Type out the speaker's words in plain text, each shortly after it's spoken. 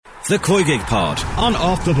the Koi Gig Pod on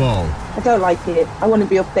Off the Ball. I don't like it. I want to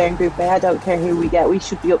be up there in Group A. I don't care who we get. We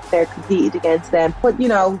should be up there competed against them. But, you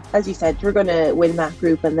know, as you said, we're going to win that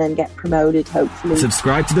group and then get promoted, hopefully.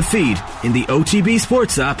 Subscribe to the feed in the OTB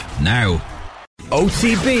Sports app now.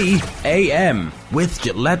 OTB AM with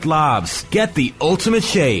Gillette Labs. Get the ultimate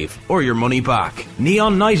shave or your money back.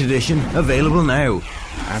 Neon Night Edition available now.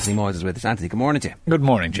 Anthony Moyles is with us. Anthony, good morning to you. Good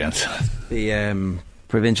morning, gents. The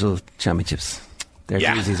provincial championships. They're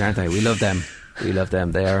jerseys, aren't they? We love them. We love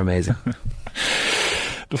them. They are amazing.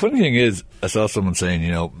 The funny thing is, I saw someone saying,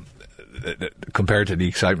 you know, compared to the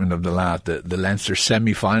excitement of the Leinster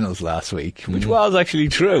semi-finals last week, which was actually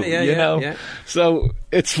true, you know. So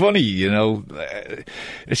it's funny, you know.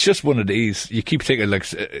 It's just one of these. You keep thinking, like,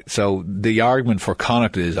 so the argument for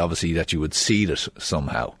Connacht is obviously that you would seed it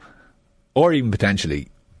somehow, or even potentially,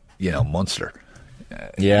 you know, Munster.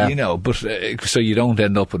 You know, but so you don't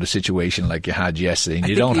end up with a situation like you had yesterday, and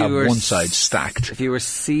you don't have one side stacked. If you were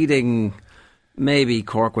seeding, maybe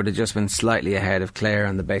Cork would have just been slightly ahead of Clare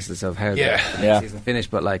on the basis of how the season finished.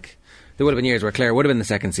 But like, there would have been years where Clare would have been the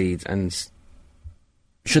second seed, and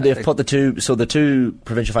should they have put the two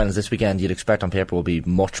provincial finals this weekend? You'd expect on paper will be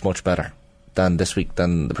much better than this week,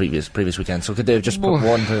 than the previous weekend. So could they have just put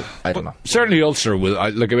one to, I don't know. Certainly Ulster will.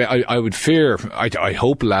 I would fear. I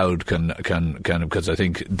hope Louth can because I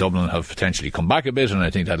think Dublin have potentially come back a bit, and I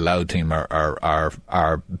think that Louth team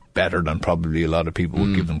are better than probably a lot of people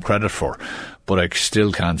would give them credit for. But I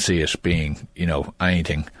still can't see it being, you know,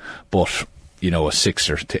 anything but, you know, a 6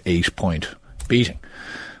 to 8 point beating.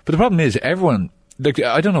 But the problem is everyone. Like,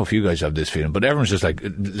 I don't know if you guys have this feeling, but everyone's just like,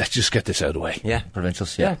 let's just get this out of the way. Yeah,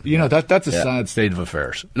 provincials. Yeah, you know, that's a sad state of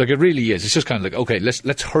affairs. Like, it really is. It's just kind of like, okay,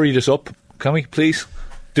 let's hurry this up. Can we, please?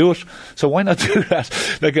 Do it. So why not do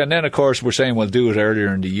that? Like, and then of course we're saying, well, do it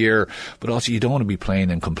earlier in the year, but also you don't want to be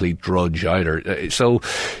playing in complete drudge either. So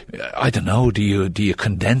I don't know. Do you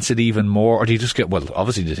condense it even more, or do you just get? Well,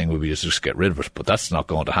 obviously the thing would be just get rid of it, but that's not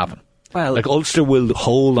going to happen. Well, like Ulster will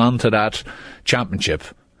hold on to that championship.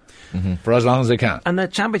 For as long as they can. And the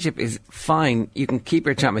championship is fine. You can keep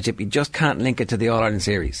your championship. You just can't link it to the All-Ireland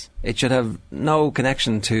series. It should have no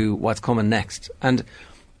connection to what's coming next. And,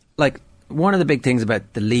 like, one of the big things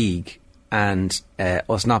about the league and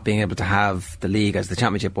us not being able to have the league as the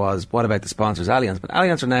championship was, what about the sponsors, Allianz? But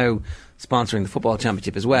Allianz are now sponsoring the football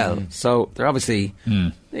championship as well. So they're obviously,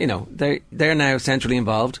 you know, they're now centrally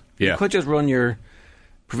involved. Yeah. You could just run your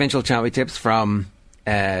provincial championships from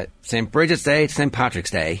St. Bridget's Day to St.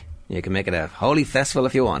 Patrick's Day. You can make it a holy festival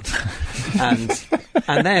if you want, and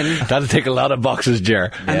then that'll take a lot of boxes,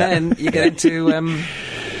 Ger. And then you get into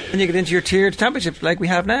your tiered championship like we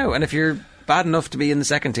have now. And if you're bad enough to be in the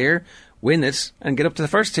second tier, win it and get up to the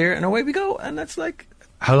first tier, and away we go. And that's like,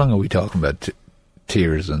 how long are we talking about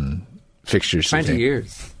tiers and fixtures? 20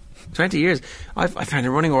 years. 20 years. I found a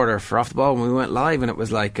running order for Off the Ball when we went live, and it was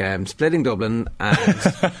like splitting Dublin and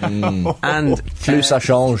Plus ça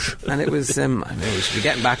change. And it was I mean, we should be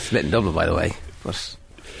getting back to splitting Dublin, by the way. But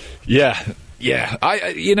yeah.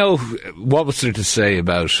 I you know, what was there to say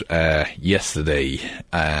about yesterday?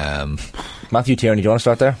 Matthew Tierney, do you want to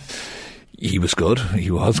start there? He was good.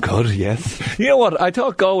 Yes. You know what? I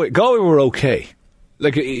thought Galway were okay.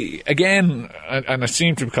 Like, again, and I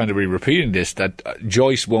seem to kind of be repeating this, that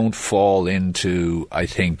Joyce won't fall into, I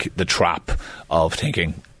think, the trap of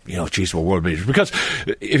thinking, you know, geez, we're world beaters. Because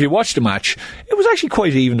if you watch the match, it was actually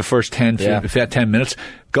quite even the first 10 minutes.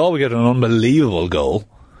 Galway got an unbelievable goal,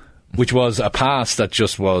 which was a pass that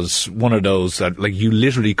just was one of those that, like, you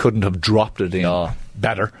literally couldn't have dropped it in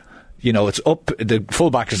better. You know, it's up. The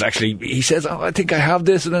fullback is actually, he says, oh, I think I have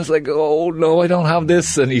this. And it's like, oh, no, I don't have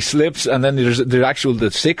this. And he slips. And then the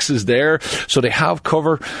 6 is there. So they have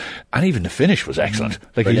cover. And even the finish was excellent.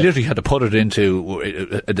 Like, he literally had to put it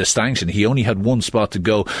into the stanchion. He only had one spot to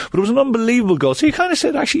go. But it was an unbelievable goal. So you kind of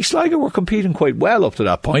said, actually, Sligo were competing quite well up to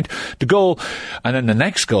that point. The goal, and then the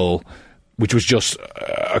next goal, which was just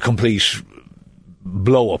a complete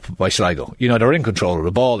blow up by Sligo. You know, they're in control of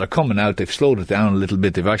the ball, they're coming out, they've slowed it down a little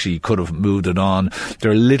bit, they've actually could have moved it on,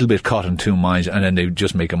 they're a little bit caught in two minds, and then they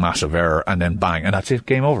just make a massive error, and then bang, and that's it,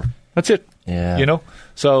 game over. That's it. Yeah. You know?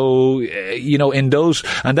 So, you know, in those,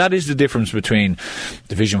 and that is the difference between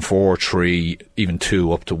Division 4, 3, even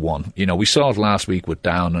 2 up to 1. You know, we saw it last week with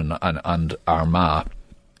Down and Armagh.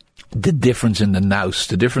 The difference in the nous,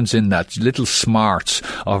 the difference in that little smarts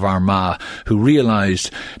of Armagh, who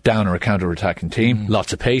realised Down are a counter-attacking team,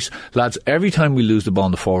 lots of pace. Lads, every time we lose the ball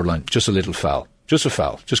on the forward line, just a little foul. Just a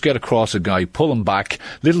foul. Just get across a guy, pull him back,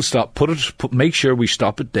 little stop, make sure we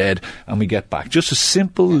stop it dead and we get back. Just a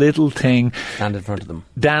simple little thing. Stand in front of them.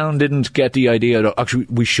 Down didn't get the idea that actually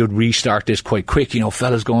we should restart this quite quick.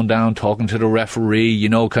 Fellas going down, talking to the referee,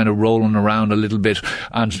 kind of rolling around a little bit.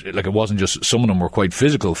 And it wasn't just, some of them were quite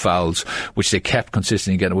physical fouls, which they kept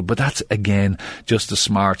consistently getting. But that's, again, just the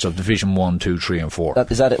smarts of Division 1, 2, 3 and 4.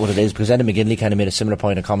 Is that what it is? Because Enda McGinley kind of made a similar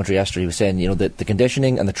point in commentary yesterday. He was saying, the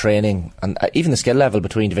conditioning and the training and even the skill level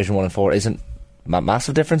between Division 1 and 4 isn't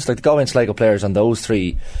massive difference. Like the Galway and Sligo players on those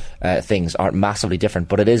three things aren't massively different,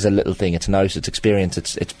 but it is a little thing. It's nice, it's experience,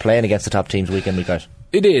 it's playing against the top teams week in, week out.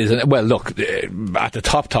 It is. Well, look, at the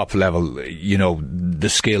top level, the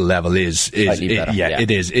skill level is better,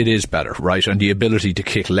 it is better, right? And the ability to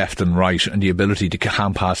kick left and right, and the ability to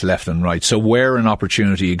hand pass left and right. So where an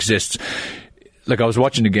opportunity exists, like I was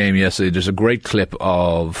watching the game yesterday, there's a great clip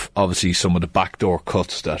of obviously some of the backdoor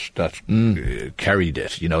cuts that Kerry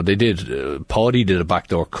did. They did, Paddy did a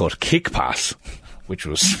backdoor cut kick pass, which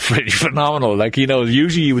was pretty phenomenal.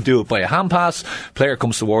 Usually you would do it by a hand pass, player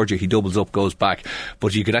comes towards you, he doubles up, goes back,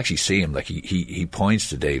 but you could actually see him, he points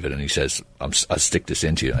to David and he says, I'll stick this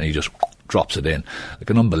into you, and he just drops it in.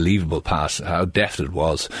 An unbelievable pass, how deft it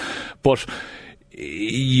was. But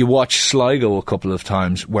you watch Sligo a couple of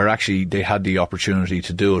times where actually they had the opportunity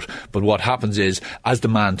to do it, but what happens is, as the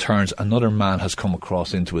man turns, another man has come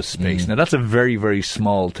across into a space. Now that's a very, very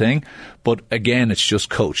small thing, but again, it's just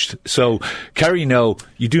coached. So Kerry, no,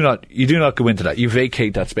 you do not go into that. You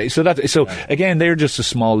vacate that space. Again, they're just the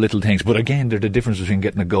small little things, but again, they're the difference between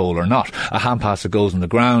getting a goal or not. A hand pass that goes on the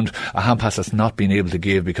ground, a hand pass that's not being able to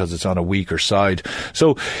give because it's on a weaker side.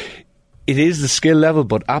 So it is the skill level,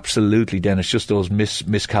 but absolutely then it's just those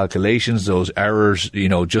miscalculations, those errors,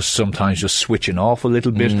 just sometimes just switching off a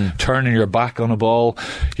little bit, turning your back on a ball,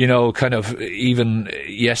 kind of. Even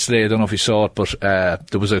yesterday, I don't know if you saw it, but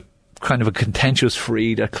there was a kind of a contentious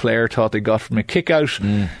free that Clare thought they got from a kick out.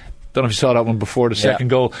 Don't know if you saw that one before the second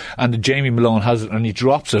goal, and Jamie Malone has it and he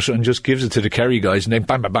drops it and just gives it to the Kerry guys, and then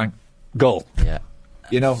bang, bang, bang, goal.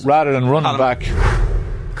 Rather than running back.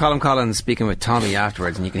 Colin Collins speaking with Tommy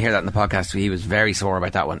afterwards, and you can hear that in the podcast. He was very sore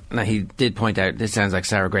about that one. Now, he did point out, this sounds like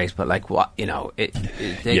Sarah Grace, but what, they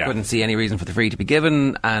couldn't see any reason for the free to be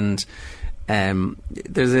given, and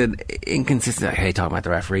there's an inconsistency. I hate talking about the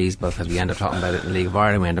referees, both because we end up talking about it in the League of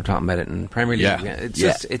Ireland, we end up talking about it in Premier League.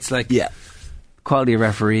 It's like quality of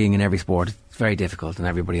refereeing in every sport. It's very difficult, and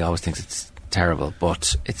everybody always thinks it's terrible,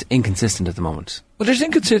 but it's inconsistent at the moment. Well, there's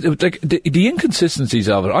the inconsistencies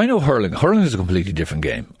of it. I know hurling is a completely different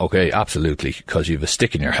game. Okay, absolutely, because you have a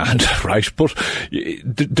stick in your hand, right? But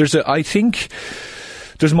I think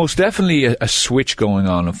there's most definitely a switch going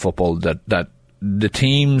on in football that the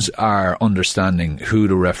teams are understanding who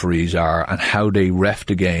the referees are and how they ref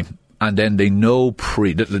the game, and then they know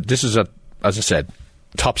this is as I said,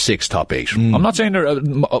 top 6, top 8. I'm not saying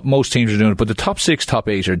most teams are doing it, but the top 6, top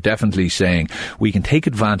 8 are definitely saying we can take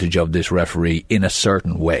advantage of this referee in a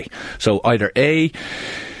certain way. So either A,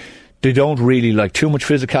 they don't really like too much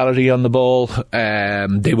physicality on the ball.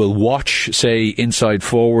 They will watch, say, inside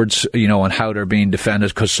forwards, on how they're being defended,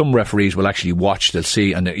 because some referees will actually watch, they'll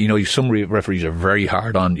see, and some referees are very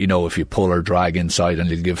hard on, if you pull or drag inside, and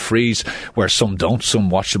they'll give frees, where some don't. Some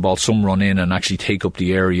watch the ball, some run in and actually take up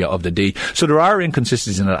the area of the D. So there are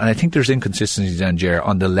inconsistencies in that, and I think there's inconsistencies then, Ger,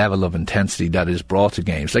 on the level of intensity that is brought to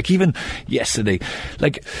games. Like even yesterday,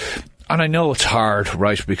 and I know it's hard,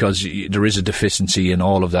 right, because there is a deficiency in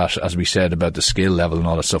all of that, as we said, about the skill level and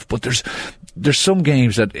all that stuff. But there's some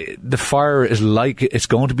games that the fire is like it's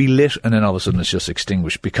going to be lit, and then all of a sudden it's just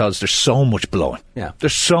extinguished because there's so much blowing. Yeah,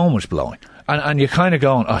 there's so much blowing. And you're kind of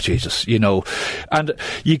going, oh Jesus, and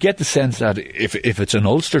you get the sense that if it's an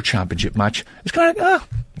Ulster Championship match, it's kind of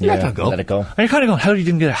let it go. And you're kind of going,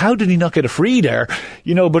 how did he not get a free there?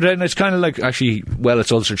 But then it's kind of like, actually, well,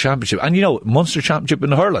 it's Ulster Championship, and Munster Championship in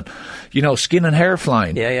the hurling, skin and hair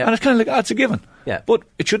flying, and it's kind of like, it's a given, but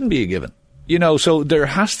it shouldn't be a given. So there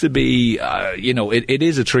has to be, it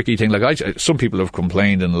is a tricky thing. Some people have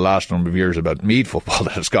complained in the last number of years about Meath football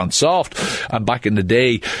that has gone soft. And back in the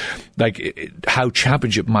day, how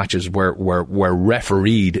championship matches were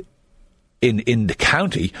refereed in the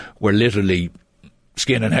county were literally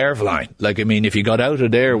skin and hair flying. If you got out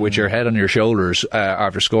of there with your head on your shoulders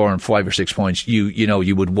after scoring 5 or 6 points,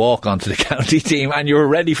 you would walk onto the county team and you were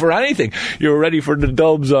ready for anything. You were ready for the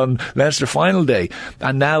Dubs on Leinster final day.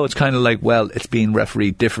 And now it's kind of like, well, it's being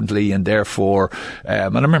refereed differently, and therefore,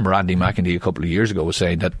 and I remember Andy McEntee a couple of years ago was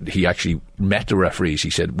saying that he actually met the referees, he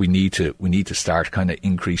said we need to start kind of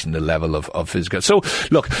increasing the level of physical. So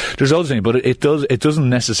look, there's other things, but it doesn't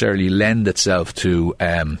necessarily lend itself to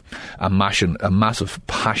a massive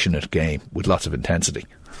passionate game with lots of intensity.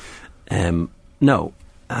 No,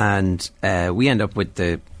 and we end up with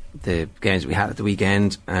the games we had at the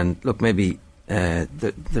weekend, and look, maybe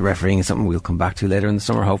the refereeing is something we'll come back to later in the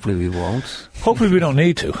summer. Hopefully we won't. Hopefully we don't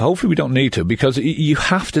need to, because you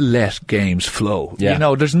have to let games flow. Yeah. You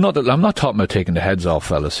know, I'm not talking about taking the heads off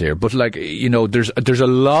fellas here, but like, you know, there's a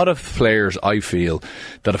lot of players, I feel,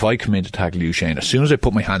 that if I come in to tackle you, Shane, as soon as I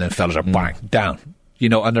put my hand in, fellas are bang down. You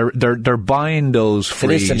know, and they're buying those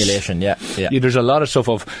frees. It is simulation, yeah. There's a lot of stuff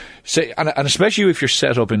of, say, and especially if you're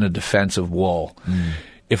set up in a defensive wall.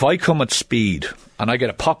 If I come at speed and I get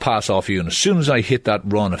a pop pass off you, and as soon as I hit that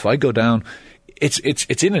run, if I go down, it's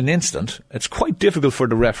in an instant. It's quite difficult for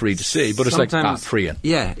the referee to see, but it's freeing.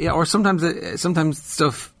 Yeah. Or sometimes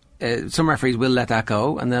stuff. Some referees will let that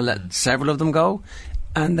go, and they'll let several of them go.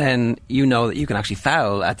 And then you know that you can actually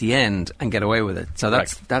foul at the end and get away with it. So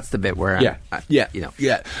that's the bit where Yeah.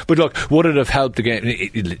 But look, would it have helped the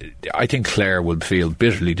game? I think Clare would feel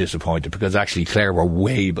bitterly disappointed, because actually Clare were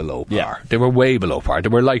way below par. Yeah. They were way below par. They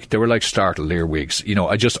were like startled earwigs. You know,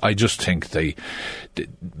 I just think the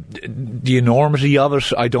enormity of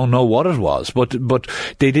it, I don't know what it was, but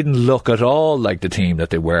they didn't look at all like the team that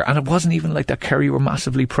they were, and it wasn't even like that Kerry were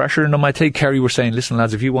massively pressuring them. I think Kerry were saying, listen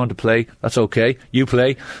lads, if you want to play, that's okay, you play,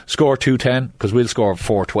 score 2-10 because we'll score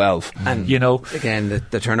 4-12. And you know, again,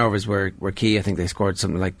 the turnovers were key. I think they scored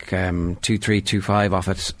something like 2-3, 2-5 off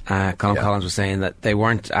it. Colin Collins was saying that they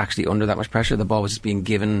weren't actually under that much pressure. The ball was just being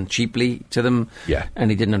given cheaply to them, and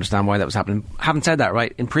he didn't understand why that was happening. Having said that,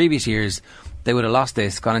 right, in previous years they would have lost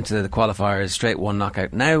this, gone into the qualifiers, straight one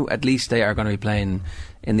knockout. Now at least they are going to be playing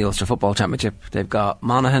in the Ulster Football Championship. They've got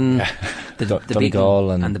Monaghan, the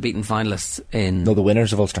Donegal and the beaten finalists in... No, the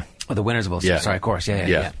winners of Ulster. Oh, the winners of Ulster. Yeah. Sorry, of course.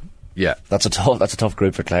 Yeah. That's a tough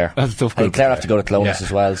group for Clare. That's a tough group. And Clare have to go to Clones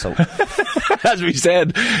as well. So, as we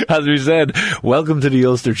said, welcome to the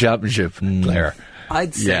Ulster Championship, Clare.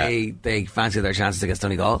 I'd say they fancy their chances against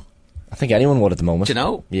Donegal. I think anyone would at the moment. Do you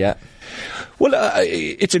know? Yeah. Well,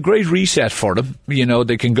 it's a great reset for them. You know,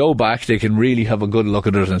 they can go back, they can really have a good look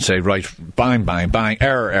at it and say, right, bang, bang, bang,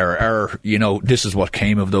 error. You know, this is what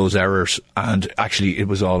came of those errors, and actually it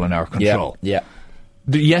was all in our control. Yeah.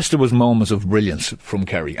 Yes, there was moments of brilliance from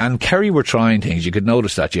Kerry, and Kerry were trying things. You could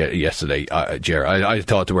notice that yesterday, Ger. I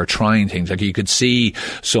thought they were trying things. Like, you could see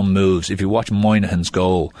some moves. If you watch Moynihan's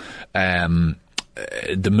goal,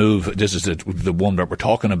 the move, this is the one that we're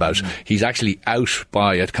talking about, he's actually out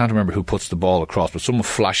by, I can't remember who puts the ball across, but someone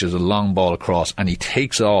flashes a long ball across and he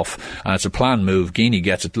takes off, and it's a planned move. Geaney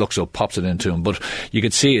gets it, looks up, pops it into him, but you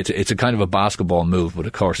could see it's a kind of a basketball move, but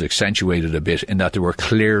of course accentuated a bit in that they were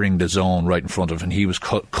clearing the zone right in front of him, and he was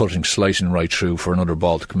cutting, slicing right through for another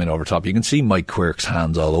ball to come in over top. You can see Mike Quirk's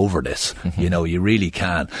hands all over this. You know, you really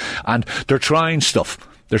can. And they're trying stuff.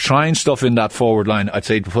 They're trying stuff in that forward line. I'd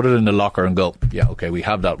say put it in the locker and go, yeah, okay, we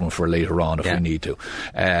have that one for later on if we need to.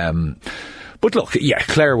 But look,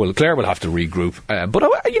 Clare will have to regroup.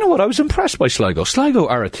 But you know what? I was impressed by Sligo. Sligo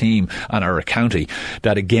are a team and are a county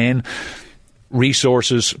that, again,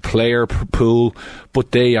 resources, player pool,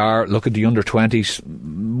 but they are, look at the under-20s.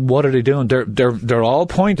 What are they doing? They're all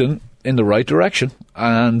pointing in the right direction.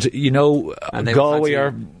 And, you know, Galway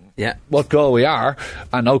are... Yeah, what Galway are,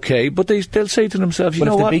 and okay, but they'll say to themselves, you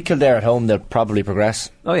know what? But if they beat Kildare at home, they'll probably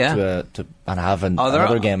progress. Oh yeah, and have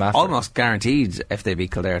another game after. Almost guaranteed if they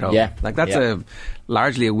beat Kildare at home. Yeah, like that's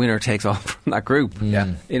largely a winner takes all from that group.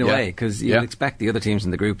 Yeah, in a way, because you would expect the other teams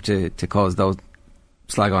in the group to cause those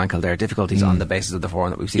Sligo and Kildare difficulties on the basis of the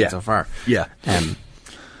form that we've seen so far. Yeah.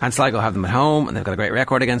 And Sligo have them at home, and they've got a great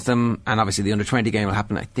record against them, and obviously the under-20 game will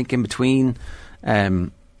happen, I think, in between.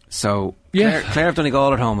 So Clare have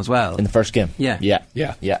Donegal at home as well in the first game. Yeah,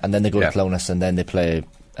 and then they go to Clones, and then they play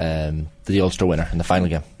the Ulster winner in the final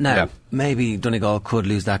game. Now, maybe Donegal could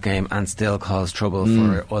lose that game and still cause trouble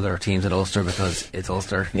for other teams at Ulster, because it's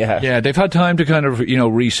Ulster. Yeah, they've had time to kind of, you know,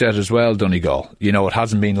 reset as well, Donegal. You know, it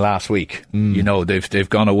hasn't been last week. You know, they've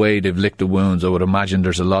gone away, they've licked the wounds. I would imagine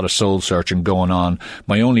there's a lot of soul searching going on.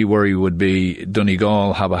 My only worry would be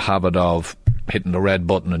Donegal have a habit of hitting the red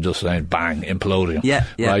button and just saying bang, imploding. Yeah.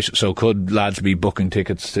 Right. So could lads be booking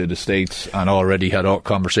tickets to the States and already had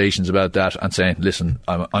conversations about that and saying, listen,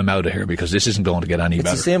 I'm out of here because this isn't going to get any better.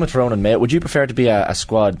 It's the same with Tyrone and May. Would you prefer to be a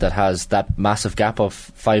squad that has that massive gap of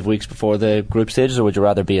 5 weeks before the group stages, or would you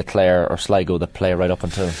rather be a Clare or Sligo that play right up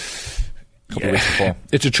until? couple of weeks before.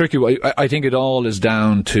 It's a tricky one. I think it all is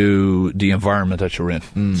down to the environment that you're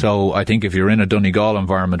in. So I think if you're in a Donegal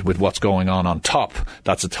environment with what's going on top,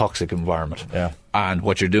 that's a toxic environment. Yeah. And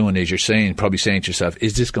what you're doing is you're probably saying to yourself,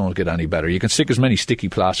 is this going to get any better? You can stick as many sticky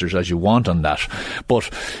plasters as you want on that. But,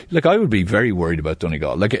 like, I would be very worried about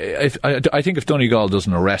Donegal. Like, I think if Donegal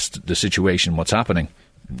doesn't arrest the situation, what's happening,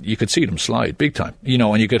 you could see them slide big time,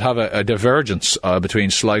 and you could have a divergence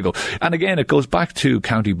between Sligo. And again, it goes back to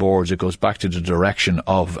county boards. It goes back to the direction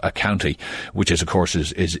of a county, which is, of course,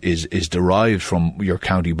 is derived from your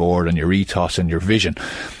county board and your ethos and your vision.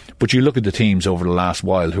 But you look at the teams over the last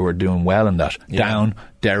while who are doing well in that. Yeah. Down,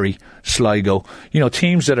 Derry, Sligo,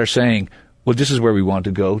 teams that are saying, well, this is where we want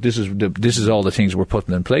to go. This is all the things we're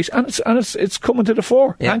putting in place, and it's coming to the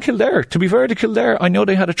fore. Yeah. And Kildare, to be fair to Kildare, I know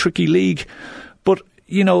they had a tricky league, but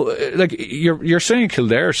like you're saying,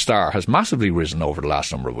 Kildare's star has massively risen over the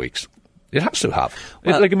last number of weeks. It has to have.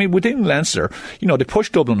 Well, within Leinster, they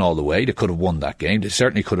pushed Dublin all the way. They could have won that game. They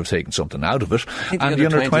certainly could have taken something out of it. And the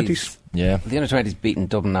under-20s... Yeah. The under-20s beating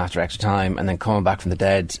Dublin after extra time and then coming back from the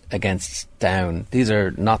dead against Down. These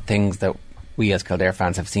are not things that we as Kildare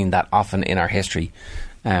fans have seen that often in our history.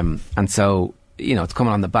 And so, it's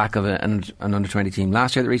coming on the back of an under-20 team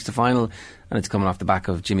last year that reached the final, and it's coming off the back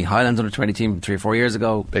of Jimmy Hyland's under-20 team 3 or 4 years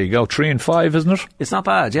ago. There you go, 3-5, isn't it? It's not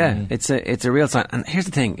bad, yeah. Mm-hmm. It's a real sign. And here's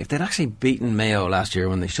the thing, if they'd actually beaten Mayo last year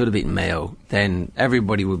when they should have beaten Mayo, then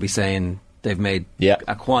everybody would be saying they've made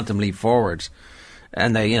a quantum leap forward.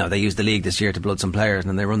 And they use the league this year to blood some players, and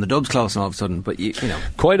then they run the Dubs close, and all of a sudden, but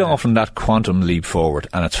quite often that quantum leap forward,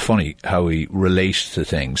 and it's funny how we relate to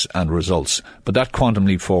things and results, but that quantum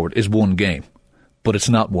leap forward is one game, but it's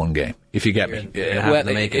not one game. If you get me,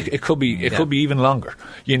 it could be even longer,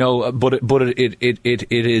 But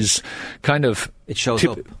it is kind of it shows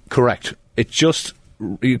up. Correct. It just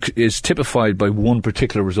is typified by one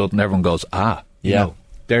particular result, and everyone goes, there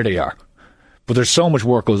they are. But there's so much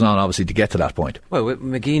work goes on, obviously, to get to that point. Well, with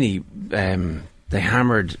McGeeney, they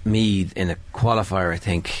hammered Meath in a qualifier, I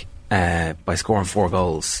think, by scoring 4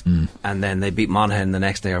 goals. And then they beat Monaghan the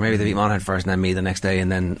next day, or maybe they beat Monaghan first and then Meath the next day. And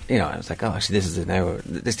then, I was like, actually, this is it now.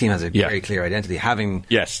 This team has a very clear identity, having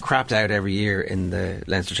crapped out every year in the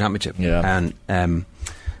Leinster Championship. Yeah. And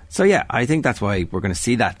I think that's why we're going to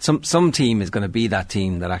see that. Some team is going to be that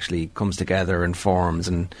team that actually comes together and forms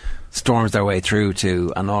and storms their way through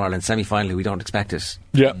to an All-Ireland semi-final. We don't expect it.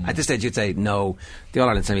 Yeah. At this stage, you'd say, no, the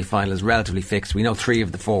All-Ireland semi-final is relatively fixed. We know 3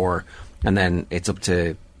 of the 4, and then it's up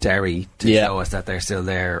to Derry to show us that they're still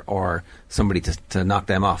there, or somebody to knock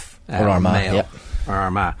them off. Or Armagh. Or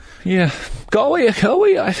Armagh. Yeah. Galway,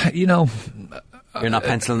 You're not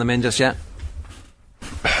penciling them in just yet?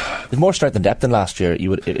 There's more strength and depth than last year, it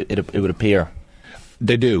would appear.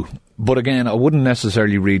 They do. But again, I wouldn't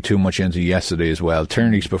necessarily read too much into yesterday as well.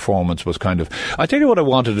 Tierney's performance was kind of... I tell you what I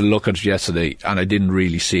wanted to look at yesterday, and I didn't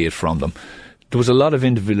really see it from them. There was a lot of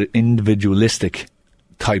individualistic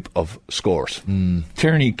type of scores.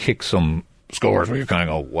 Tierney kicked some scores where you're kind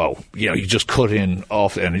of go, wow. You just cut in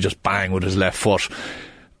off and he just bang with his left foot.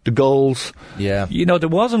 The goals, there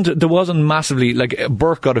wasn't massively, like,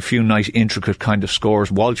 Burke got a few nice intricate kind of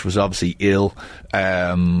scores. Walsh was obviously ill.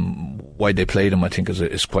 Why they played him, I think,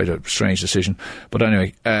 is quite a strange decision. But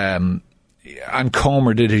anyway, and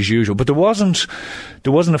Comer did his usual, but there wasn't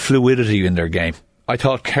a fluidity in their game. I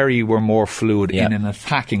thought Kerry were more fluid in an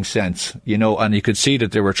attacking sense, and you could see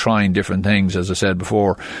that they were trying different things, as I said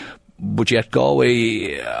before. But yet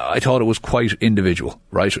Galway, I thought it was quite individual,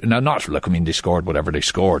 right? Now, they scored whatever they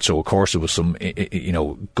scored, so of course there was some,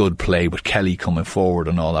 good play with Kelly coming forward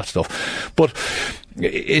and all that stuff. But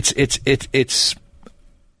it's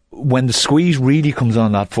when the squeeze really comes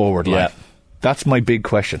on that forward line. That's my big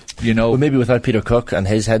question, Well, maybe without Peter Cook and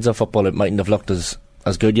his heads of football, it mightn't have looked as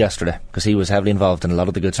good yesterday, because he was heavily involved in a lot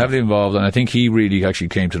of the good stuff. Heavily involved, and I think he really actually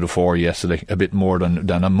came to the fore yesterday a bit more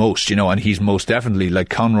than most, and he's most definitely, like,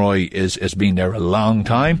 Conroy has been there a long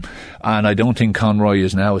time, and I don't think Conroy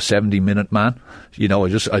is now a 70-minute man.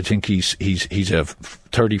 I think he's a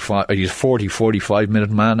 45 minute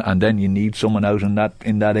man, and then you need someone out in that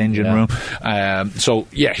engine room.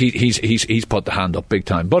 He's put the hand up big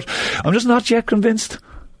time, but I'm just not yet convinced.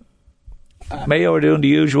 Mayo are doing the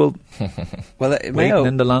usual. Well, Mayo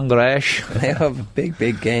in the long grass. Mayo have a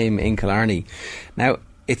big game in Killarney. Now,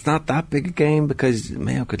 it's not that big a game because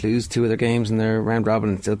Mayo could lose 2 of their games in their round robin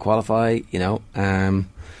and still qualify. But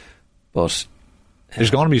there's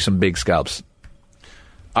going to be some big scalps.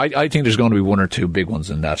 I think there's going to be 1 or 2 big ones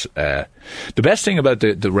in that. The best thing about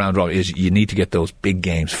the round robin is you need to get those big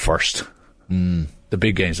games first. The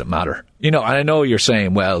big games that matter. And I know you're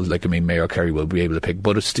saying, Mayo Kerry will be able to pick,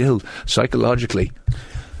 but it's still psychologically.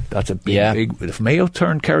 That's a big. If Mayo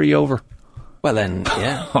turned Kerry over, well then,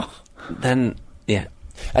 yeah, then yeah.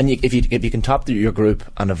 And if you can top your group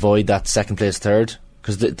and avoid that second place third,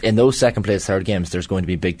 because in those second place third games, there's going to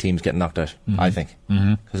be big teams getting knocked out. I think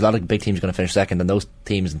because a lot of big teams are going to finish second, and those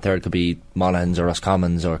teams in third could be Monaghan's or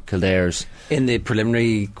Roscommons or Kildare's in the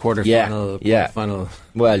preliminary quarterfinal.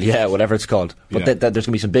 Well, yeah, whatever it's called. But there's going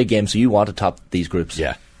to be some big games, so you want to top these groups.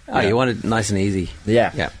 Yeah. You want it nice and easy.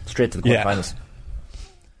 Yeah. Straight to the quarterfinals.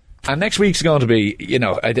 And next week's going to be,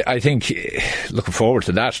 I think, looking forward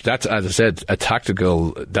to that. That's, as I said, a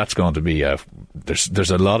tactical. That's going to be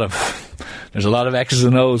there's a lot of X's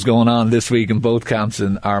and O's going on this week in both camps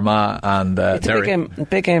in Armagh and it's a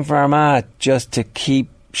big game for Armagh, just to keep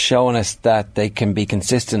showing us that they can be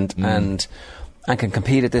consistent and can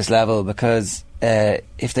compete at this level. Because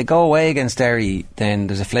if they go away against Derry, then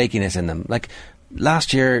there's a flakiness in them. Like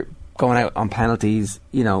last year, going out on penalties,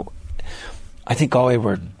 I think Galway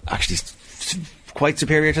were actually quite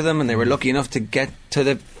superior to them, and they were lucky enough to get to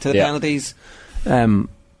the penalties.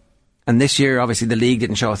 And this year, obviously, the league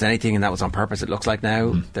didn't show us anything, and that was on purpose. It looks like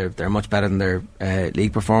now they're much better than their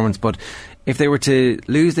league performance. But if they were to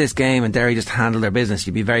lose this game and Derry just handle their business,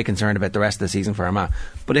 you'd be very concerned about the rest of the season for Armagh.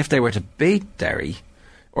 But if they were to beat Derry,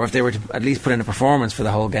 or if they were to at least put in a performance for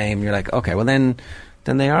the whole game, you're like, okay, well then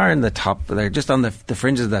they are in the top. They're just on the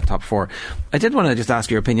fringes of that top four. I did want to just ask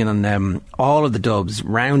your opinion on all of the Dubs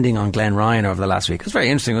rounding on Glenn Ryan over the last week. It was very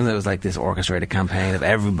interesting, wasn't it? It was like this orchestrated campaign of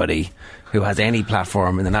everybody who has any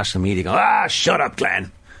platform in the national media going, shut up, Glenn.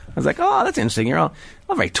 I was like, that's interesting. You're all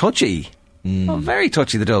very touchy. Very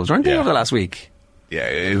touchy, the Dubs, weren't they, over the last week? Yeah.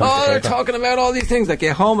 They're talking about all these things. Like,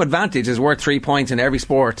 home advantage is worth 3 points in every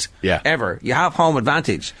sport ever. You have home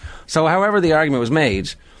advantage. So however the argument was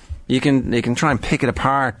made, you can try and pick it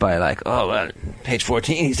apart by like, page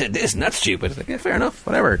 14 he said this and that's stupid. It's like, fair enough,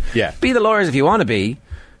 whatever. Yeah. Be the lawyers if you want to be,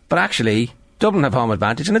 but actually Dublin have home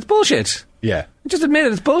advantage and it's bullshit. Yeah. Just admit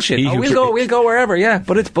it, it's bullshit. We'll go wherever,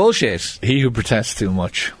 but it's bullshit. He who protests too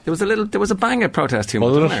much. There was a bang at protest too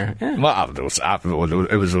much, wasn't there? Yeah. Well, there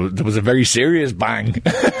was a very serious bang.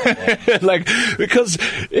 Like, because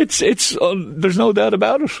it's there's no doubt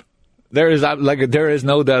about it. There is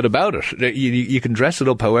no doubt about it. You can dress it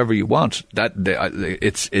up however you want.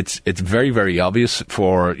 It's very, very obvious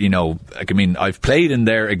for, I've played in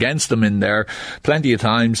there against them in there plenty of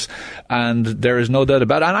times, and there is no doubt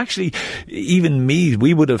about it. And actually, even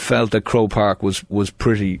we would have felt that Croke Park was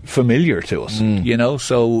pretty familiar to us,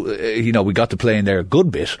 so, we got to play in there a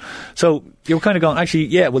good bit. So, you were kind of going, actually,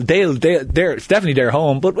 it's definitely their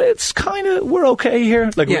home, but it's kind of, we're okay here.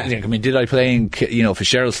 Like, did I play in,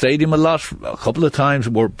 Fitzgerald Stadium a lot? A couple of times.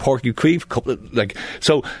 Or Porky Creek,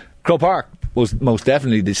 so Croke Park was most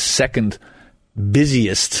definitely the second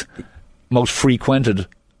busiest, most frequented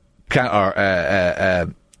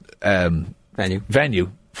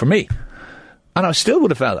venue for me. And I still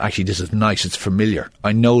would have felt, actually, this is nice, it's familiar.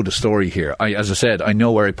 I know the story here. As I said, I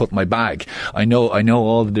know where I put my bag. I know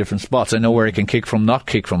all the different spots. I know where I can kick from, not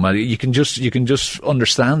kick from. You can just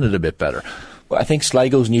understand it a bit better. Well, I think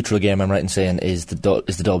Sligo's neutral game, I'm right in saying, is the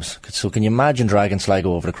Dubs. So can you imagine dragging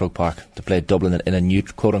Sligo over to Croke Park to play Dublin in a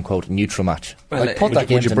quote-unquote neutral match? Well,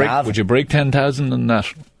 would you break 10,000 on that?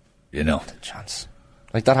 Chance.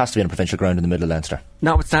 Like, that has to be on a provincial ground in the middle of Leinster.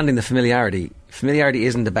 Notwithstanding the familiarity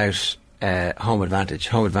isn't about home advantage.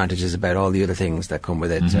 Home advantage is about all the other things that come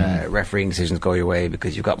with it. Refereeing decisions go your way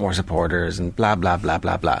because you've got more supporters and blah blah blah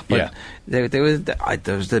blah blah. But there was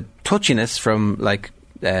the touchiness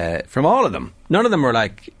from all of them. None of them were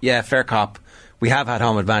like, fair cop. We have had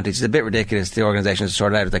home advantage. It's a bit ridiculous. The organisation has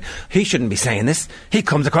sorted out. It's like, he shouldn't be saying this. He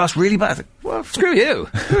comes across really bad. Like, well, screw you.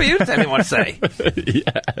 Who are you to tell me what to say?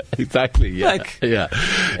 Yeah, exactly. Yeah,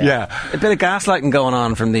 yeah. A bit of gaslighting going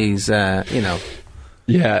on from these. Yeah.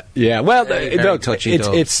 Well, very touchy.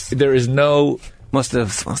 There is no. Must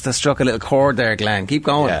have struck a little chord there, Glenn. Keep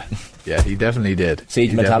going. Yeah, he definitely did.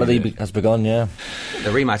 Siege mentality has begun. Yeah, the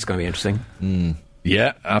rematch is going to be interesting.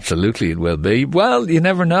 Yeah, absolutely, it will be. Well, you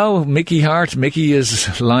never know. Mickey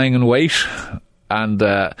is lying in wait. And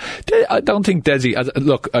I don't think Desi...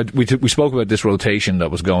 Look, we spoke about this rotation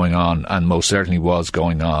that was going on, and most certainly was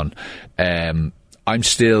going on. I'm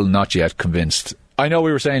still not yet convinced. I know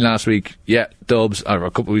we were saying last week, Dubs, or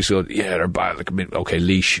a couple of weeks ago, they're bad. Okay,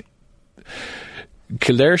 leash.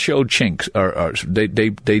 Kildare showed chinks, or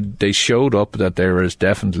they showed up that there is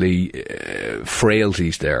definitely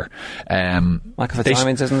frailties there. Michael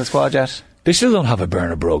Fitzsimons isn't in the squad yet. They still don't have a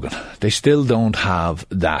Bernard Brogan. They still don't have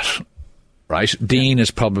that. Right? Dean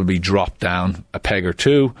is probably dropped down a peg or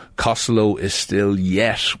two. Costello is still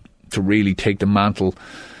yet to really take the mantle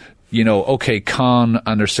you know, okay, Con,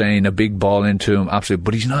 and they're saying a big ball into him, absolutely,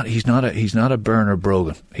 but he's not a Bernard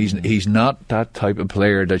Brogan. He's not that type of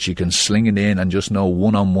player that you can sling it in and just know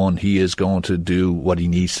one-on-one he is going to do what he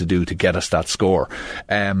needs to do to get us that score.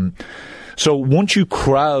 So once you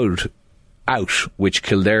crowd out, which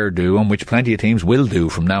Kildare do, and which plenty of teams will do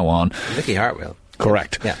from now on. Vicky Hart will.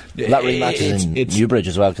 Correct. Yeah. Well, that rematches in Newbridge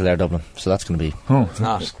as well, Kildare Dublin. So that's going to be. Oh, it's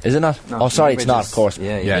not. Is it not? No, oh, sorry, Newbridge it's not. is, Of course.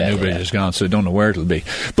 Yeah, Newbridge is gone, so I don't know where it'll be.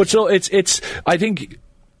 But so it's. I think.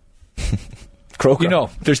 Croker. You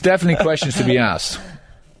know, there's definitely questions to be asked.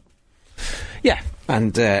 Yeah,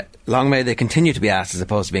 and long may they continue to be asked as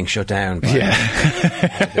opposed to being shut down by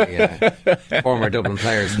the former Dublin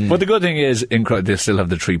players. But the good thing is, they still have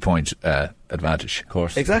the 3-point advantage. Of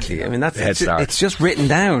course. Exactly. I mean, It's just written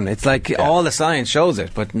down. It's like all the science shows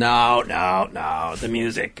it, but no, the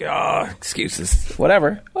music, excuses.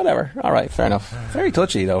 Whatever. All right, fair enough. Very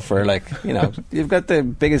touchy, though, for you've got the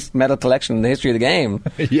biggest medal collection in the history of the game.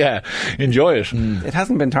 Yeah, enjoy it. It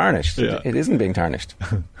hasn't been tarnished. Yeah. It isn't being tarnished.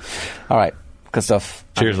 All right. Good stuff.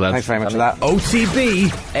 Cheers, lads. Thanks very much for that.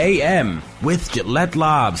 OTB AM with Gillette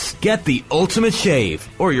Labs. Get the ultimate shave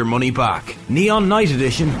or your money back. Neon Night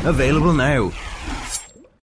Edition available now.